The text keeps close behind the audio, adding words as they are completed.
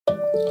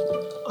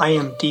I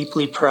am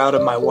deeply proud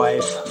of my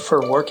wife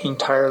for working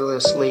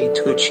tirelessly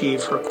to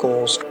achieve her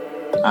goals.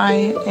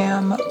 I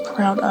am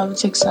proud of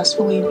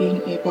successfully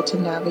being able to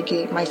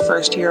navigate my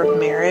first year of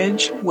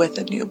marriage with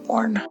a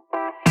newborn.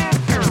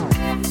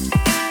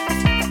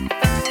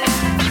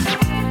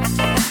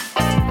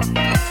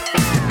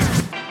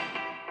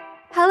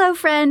 Hello,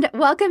 friend.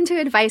 Welcome to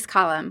Advice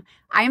Column.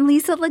 I'm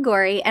Lisa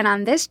Ligori, and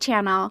on this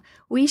channel,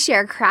 we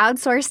share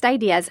crowdsourced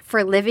ideas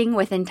for living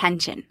with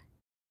intention.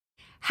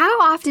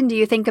 How often do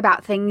you think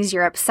about things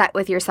you're upset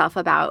with yourself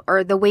about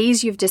or the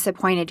ways you've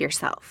disappointed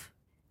yourself?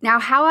 Now,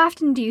 how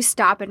often do you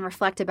stop and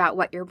reflect about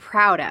what you're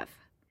proud of?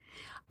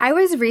 I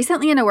was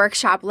recently in a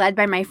workshop led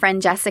by my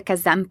friend Jessica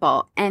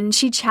Zempel, and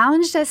she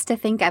challenged us to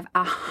think of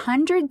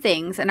 100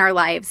 things in our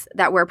lives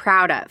that we're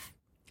proud of.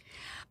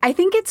 I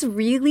think it's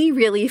really,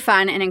 really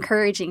fun and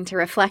encouraging to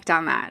reflect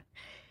on that.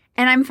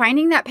 And I'm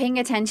finding that paying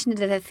attention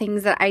to the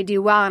things that I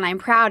do well and I'm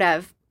proud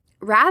of,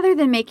 rather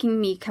than making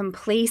me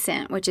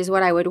complacent, which is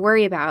what I would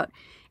worry about,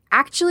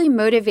 actually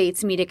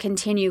motivates me to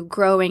continue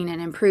growing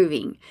and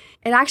improving.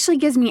 It actually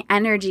gives me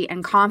energy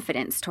and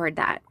confidence toward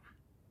that.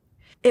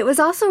 It was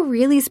also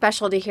really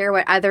special to hear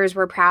what others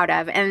were proud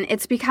of, and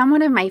it's become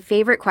one of my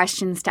favorite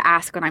questions to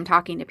ask when I'm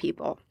talking to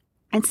people.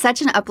 It's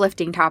such an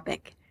uplifting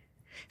topic.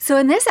 So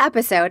in this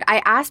episode,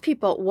 I asked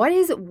people what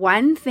is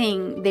one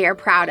thing they are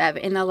proud of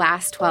in the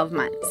last 12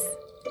 months.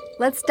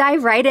 Let's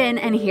dive right in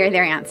and hear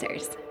their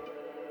answers.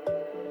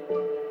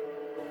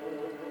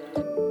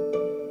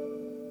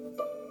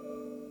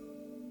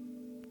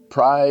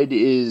 Pride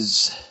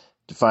is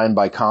defined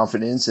by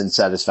confidence and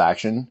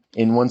satisfaction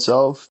in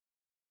oneself.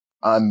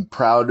 I'm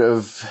proud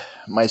of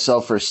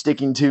myself for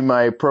sticking to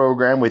my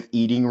program with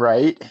eating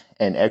right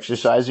and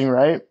exercising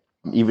right.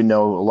 Even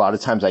though a lot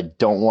of times I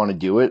don't want to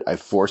do it, I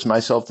force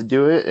myself to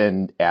do it.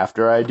 And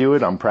after I do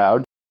it, I'm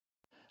proud.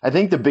 I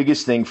think the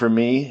biggest thing for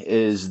me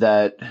is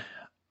that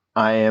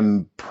I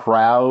am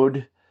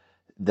proud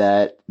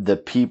that the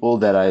people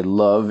that I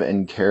love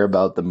and care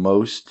about the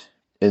most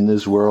in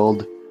this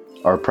world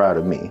are proud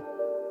of me.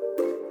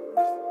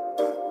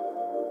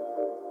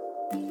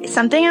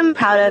 Something I'm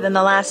proud of in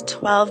the last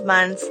 12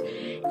 months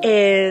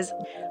is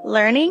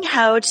learning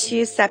how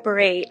to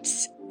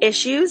separate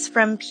issues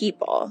from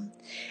people.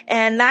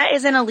 And that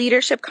is in a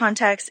leadership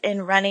context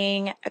in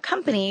running a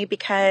company,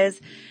 because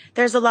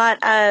there's a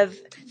lot of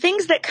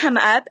things that come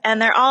up and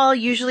they're all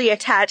usually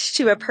attached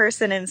to a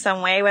person in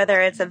some way,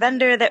 whether it's a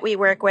vendor that we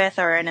work with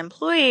or an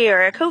employee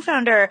or a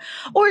co-founder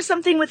or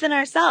something within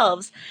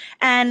ourselves.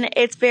 And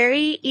it's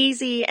very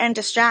easy and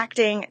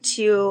distracting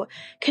to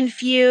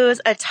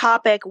confuse a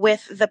topic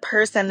with the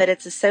person that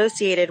it's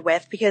associated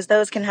with, because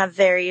those can have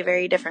very,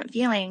 very different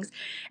feelings.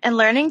 And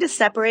learning to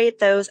separate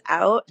those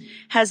out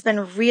has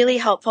been really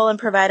helpful and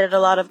provided a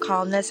lot of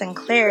calmness and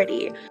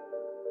clarity.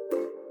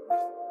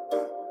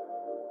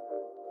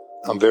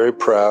 I'm very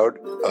proud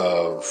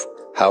of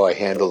how I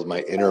handled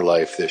my inner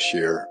life this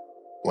year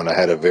when I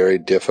had a very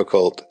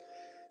difficult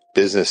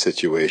business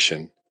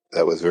situation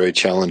that was very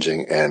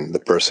challenging, and the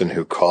person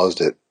who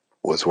caused it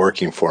was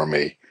working for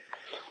me.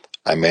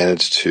 I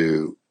managed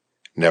to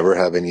never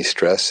have any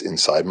stress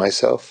inside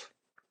myself,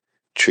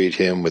 treat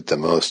him with the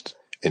most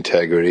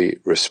integrity,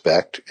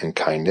 respect, and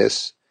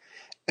kindness,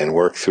 and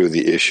work through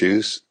the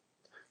issues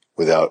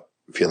without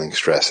feeling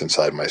stress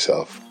inside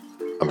myself.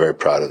 I'm very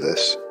proud of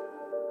this.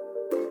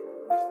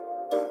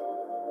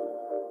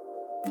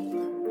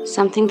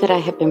 Something that I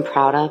have been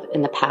proud of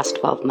in the past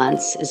 12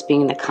 months is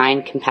being the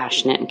kind,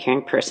 compassionate, and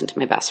caring person to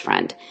my best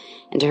friend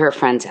and to her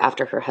friends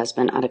after her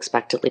husband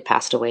unexpectedly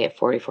passed away at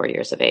 44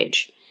 years of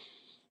age.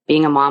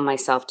 Being a mom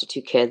myself to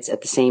 2 kids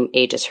at the same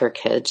age as her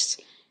kids,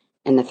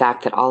 and the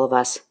fact that all of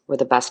us were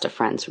the best of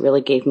friends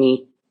really gave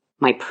me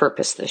my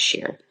purpose this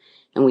year.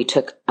 And we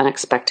took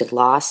unexpected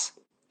loss,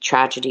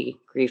 tragedy,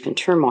 grief, and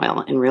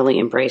turmoil and really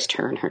embraced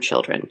her and her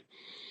children.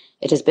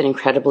 It has been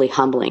incredibly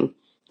humbling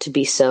to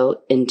be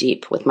so in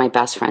deep with my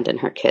best friend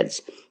and her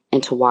kids,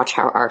 and to watch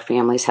how our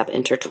families have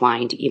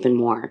intertwined even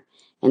more.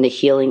 And the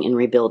healing and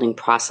rebuilding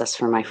process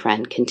for my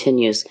friend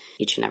continues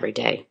each and every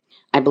day.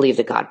 I believe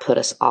that God put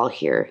us all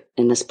here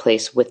in this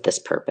place with this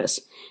purpose,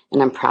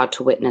 and I'm proud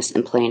to witness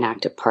and play an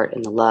active part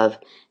in the love,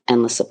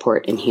 endless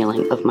support, and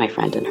healing of my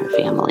friend and her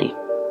family.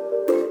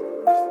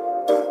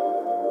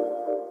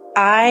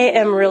 I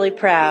am really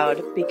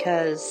proud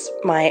because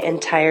my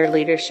entire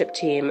leadership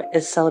team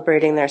is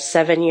celebrating their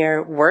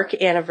 7-year work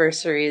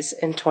anniversaries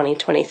in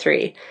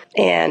 2023.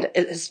 And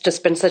it's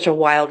just been such a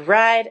wild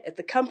ride at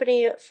the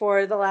company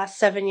for the last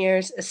 7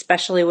 years,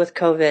 especially with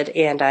COVID.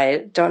 And I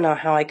don't know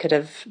how I could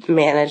have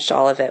managed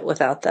all of it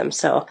without them.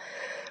 So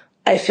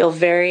I feel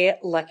very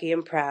lucky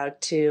and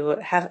proud to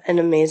have an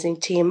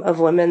amazing team of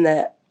women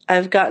that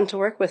I've gotten to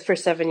work with for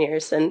 7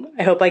 years. And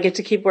I hope I get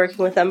to keep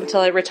working with them until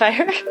I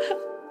retire.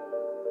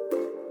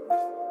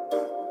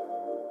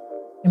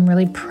 I'm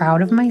really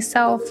proud of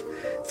myself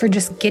for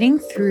just getting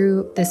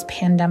through this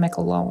pandemic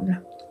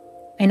alone.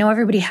 I know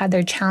everybody had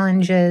their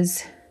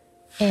challenges,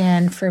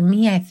 and for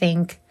me, I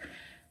think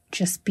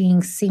just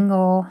being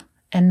single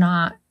and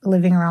not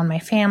living around my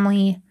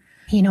family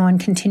and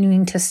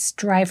continuing to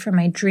strive for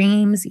my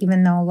dreams,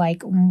 even though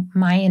like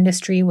my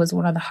industry was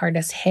one of the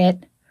hardest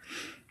hit,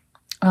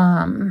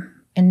 and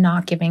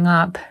not giving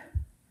up.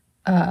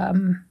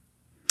 That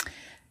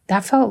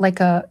felt like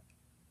a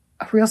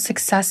real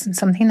success and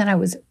something that I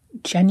was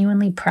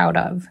genuinely proud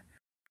of,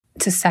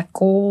 to set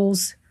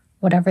goals,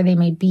 whatever they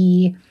may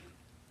be,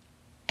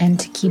 and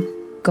to keep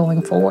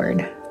going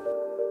forward.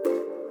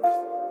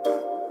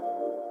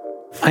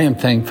 I am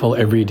thankful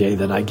every day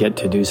that I get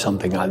to do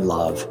something I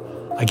love.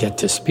 I get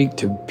to speak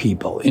to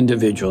people,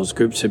 individuals,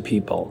 groups of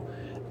people,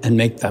 and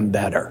make them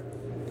better.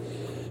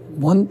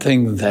 One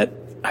thing that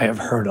I have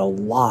heard a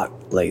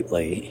lot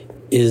lately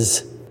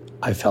is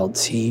I felt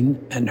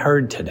seen and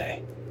heard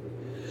today.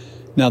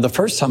 Now, the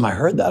first time I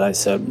heard that, I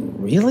said,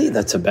 really?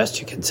 That's the best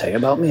you can say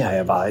about me? I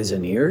have eyes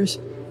and ears?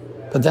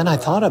 But then I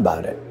thought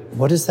about it.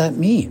 What does that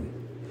mean?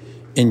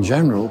 In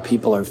general,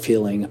 people are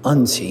feeling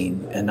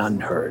unseen and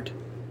unheard.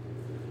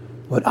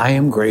 What I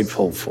am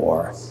grateful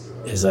for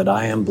is that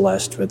I am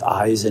blessed with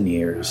eyes and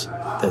ears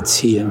that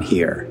see and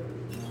hear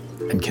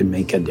and can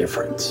make a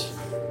difference.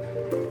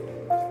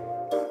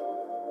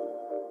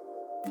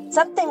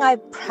 Something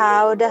I'm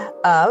proud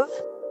of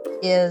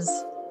is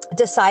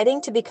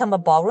deciding to become a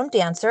ballroom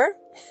dancer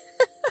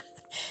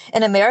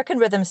in American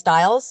Rhythm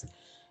Styles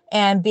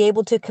and be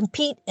able to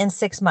compete in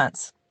 6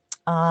 months.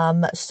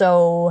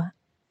 So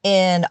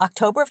in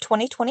October of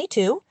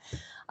 2022,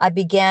 I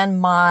began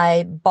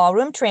my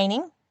ballroom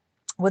training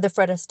with the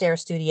Fred Astaire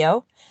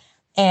Studio,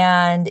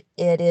 and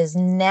it is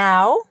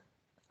now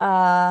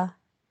 1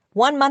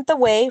 month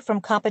away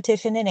from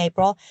competition in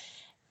April.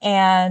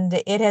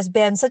 And it has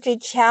been such a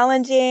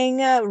challenging,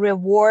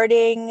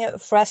 rewarding,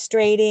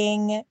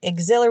 frustrating,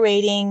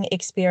 exhilarating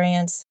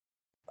experience.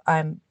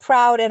 I'm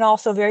proud and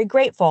also very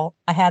grateful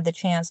I had the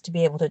chance to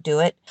be able to do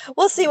it.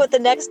 We'll see what the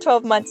next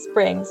 12 months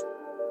brings.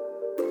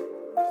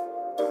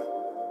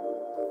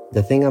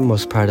 The thing I'm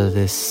most proud of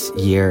this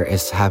year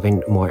is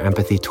having more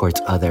empathy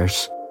towards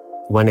others.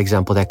 One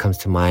example that comes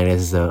to mind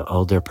is the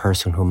older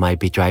person who might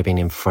be driving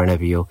in front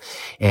of you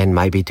and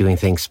might be doing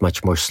things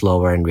much more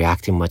slower and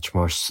reacting much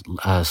more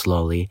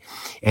slowly.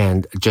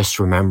 And just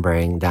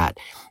remembering that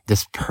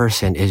this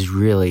person is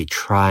really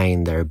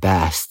trying their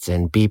best,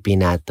 and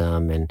beeping at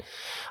them and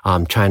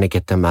trying to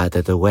get them out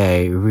of the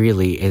way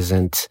really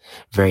isn't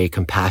very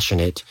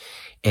compassionate.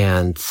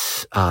 And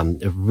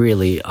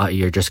really,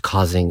 you're just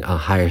causing a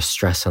higher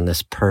stress on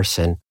this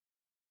person.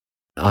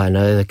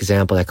 Another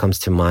example that comes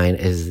to mind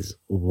is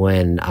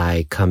when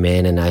I come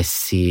in and I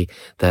see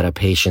that a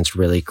patient's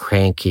really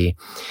cranky.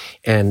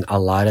 And a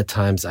lot of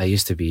times I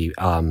used to be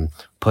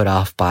put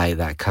off by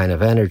that kind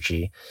of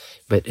energy.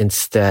 But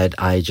instead,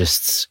 I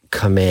just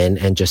come in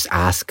and just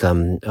ask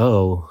them,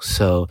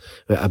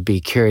 I'd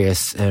be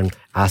curious and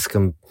ask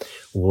them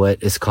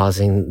what is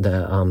causing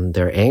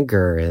their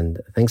anger and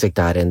things like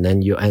that. And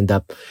then you end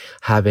up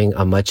having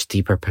a much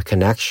deeper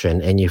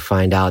connection, and you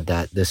find out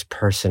that this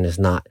person is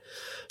not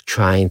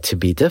trying to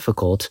be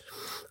difficult.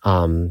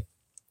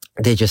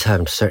 They just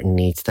have certain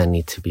needs that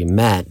need to be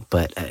met.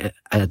 But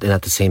at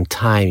the same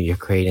time, you're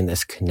creating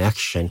this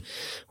connection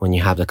when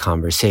you have the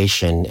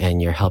conversation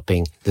and you're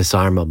helping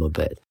disarm them a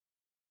bit.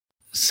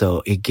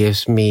 So it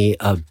gives me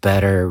a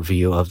better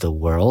view of the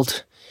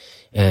world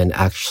and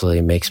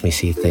actually makes me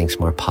see things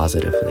more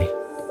positively.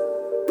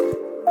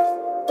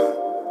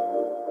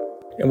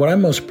 And what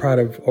I'm most proud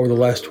of over the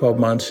last 12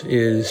 months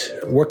is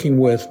working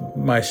with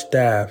my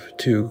staff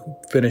to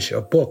finish a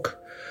book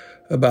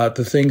about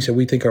the things that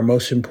we think are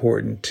most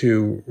important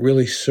to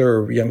really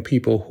serve young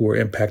people who are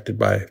impacted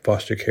by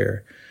foster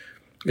care.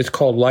 It's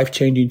called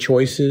Life-Changing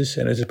Choices,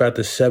 and it's about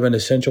the 7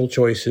 essential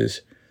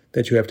choices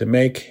that you have to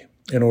make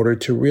in order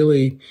to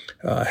really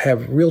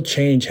have real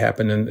change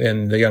happen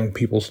in the young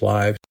people's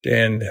lives.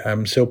 And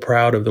I'm so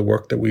proud of the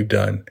work that we've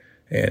done,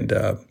 and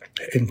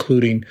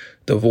including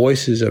the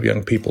voices of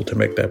young people to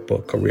make that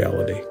book a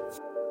reality.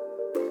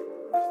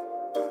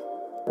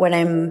 What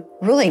I'm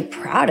really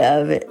proud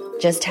of, it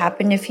just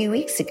happened a few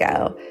weeks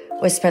ago,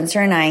 was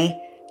Spencer and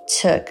I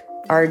took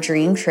our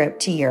dream trip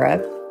to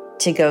Europe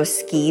to go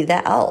ski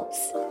the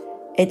Alps.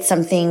 It's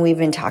something we've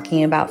been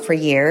talking about for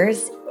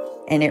years,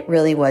 and it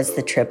really was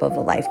the trip of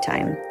a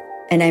lifetime.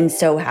 And I'm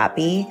so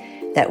happy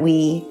that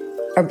we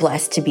are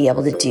blessed to be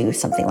able to do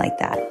something like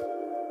that.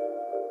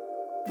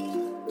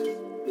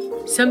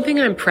 Something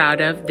I'm proud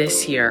of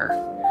this year.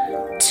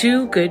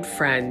 2 good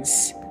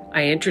friends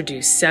I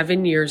introduced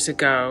 7 years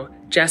ago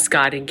just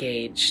got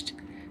engaged.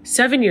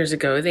 7 years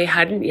ago, they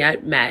hadn't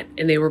yet met,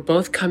 and they were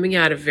both coming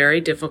out of very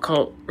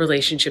difficult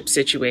relationship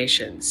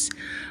situations.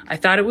 I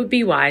thought it would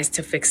be wise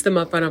to fix them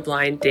up on a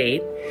blind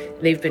date.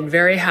 They've been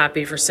very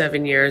happy for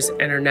 7 years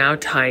and are now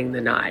tying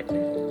the knot.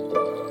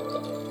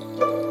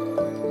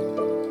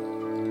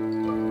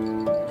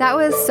 That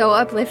was so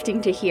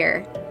uplifting to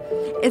hear.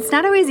 It's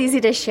not always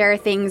easy to share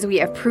things we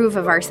approve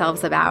of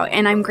ourselves about,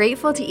 and I'm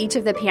grateful to each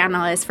of the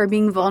panelists for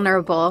being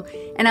vulnerable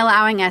and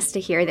allowing us to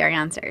hear their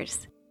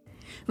answers.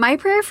 My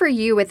prayer for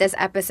you with this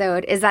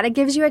episode is that it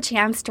gives you a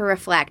chance to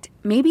reflect,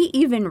 maybe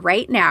even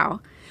right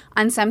now,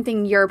 on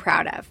something you're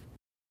proud of.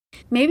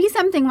 Maybe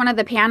something one of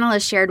the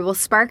panelists shared will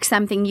spark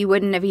something you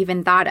wouldn't have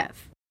even thought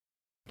of.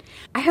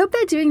 I hope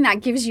that doing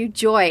that gives you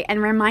joy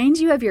and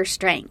reminds you of your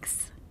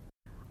strengths.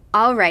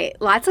 All right,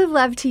 lots of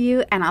love to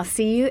you, and I'll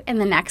see you in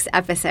the next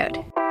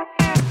episode.